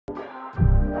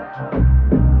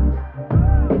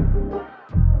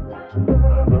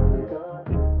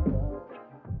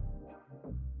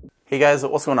Hey guys,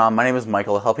 what's going on? My name is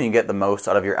Michael, helping you get the most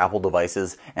out of your Apple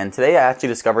devices, and today I actually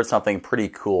discovered something pretty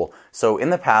cool. So in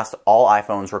the past, all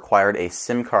iPhones required a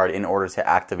SIM card in order to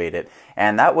activate it,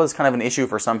 and that was kind of an issue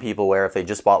for some people where if they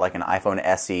just bought like an iPhone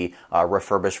SE,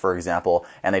 refurbished for example,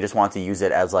 and they just want to use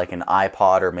it as like an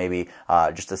iPod or maybe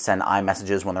just to send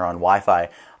iMessages when they're on Wi-Fi,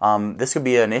 this could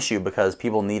be an issue because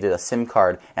people needed a SIM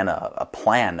card and a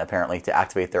plan apparently to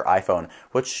activate their iPhone,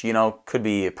 which, you know, could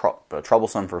be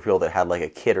troublesome for people that had like a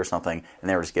kid or something and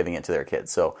they were just giving it to their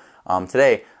kids. So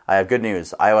today I have good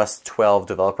news. iOS 12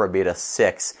 Developer Beta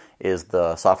 6 is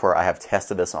the software I have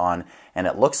tested this on, and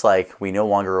it looks like we no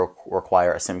longer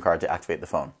require a SIM card to activate the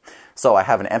phone. So I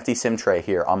have an empty SIM tray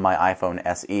here on my iPhone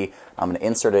SE. I'm going to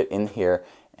insert it in here,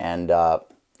 and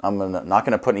I'm not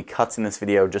going to put any cuts in this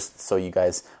video just so you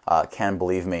guys can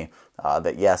believe me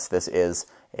that yes, this is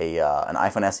an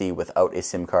iPhone SE without a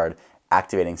SIM card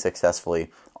activating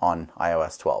successfully on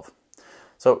iOS 12.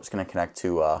 So just going to connect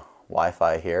to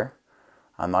Wi-Fi here.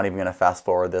 I'm not even going to fast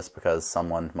forward this because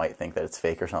someone might think that it's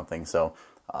fake or something. So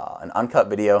an uncut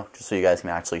video just so you guys can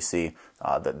actually see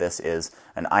that this is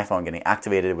an iPhone getting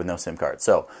activated with no SIM card.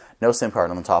 So no SIM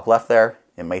card on the top left there.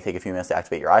 It may take a few minutes to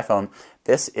activate your iPhone.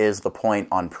 This is the point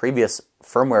on previous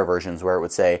firmware versions where it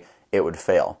would say it would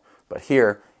fail. But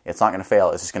here, it's not going to fail.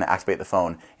 It's just going to activate the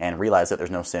phone and realize that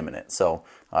there's no SIM in it. So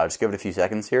just give it a few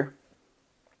seconds here.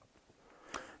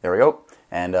 There we go.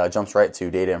 And jumps right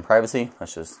to data and privacy.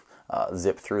 Let's just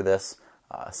zip through this,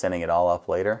 setting it all up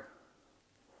later.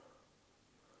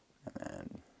 And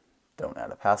then don't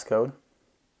add a passcode.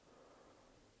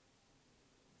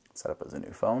 Set up as a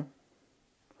new phone.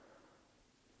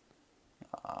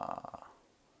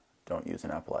 Don't use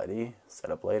an Apple ID.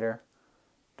 Set up later.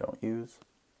 Don't use.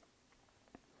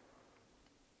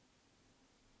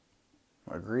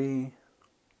 Agree.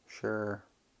 Sure.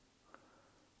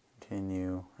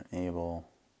 Continue. Enable.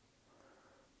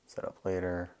 Set up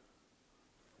later.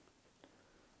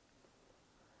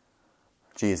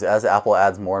 Geez, as Apple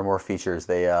adds more and more features,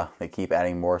 they keep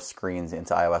adding more screens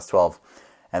into iOS 12.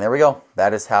 And there we go.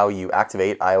 That is how you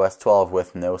activate iOS 12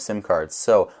 with no SIM cards.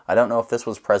 So I don't know if this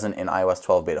was present in iOS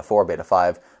 12 Beta 4, Beta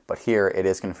 5, but here it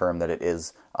is confirmed that it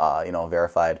is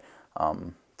verified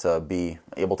to be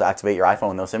able to activate your iPhone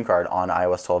with no SIM card on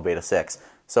iOS 12 Beta 6.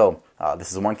 So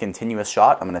this is one continuous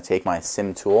shot. I'm going to take my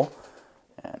SIM tool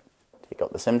and take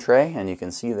out the SIM tray, and you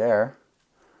can see there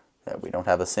that we don't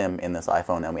have a SIM in this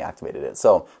iPhone and we activated it.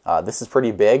 So this is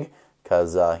pretty big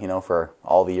because for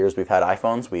all the years we've had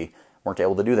iPhones, we weren't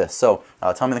able to do this. So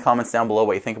tell me in the comments down below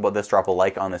what you think about this. Drop a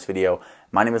like on this video.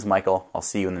 My name is Michael. I'll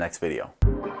see you in the next video.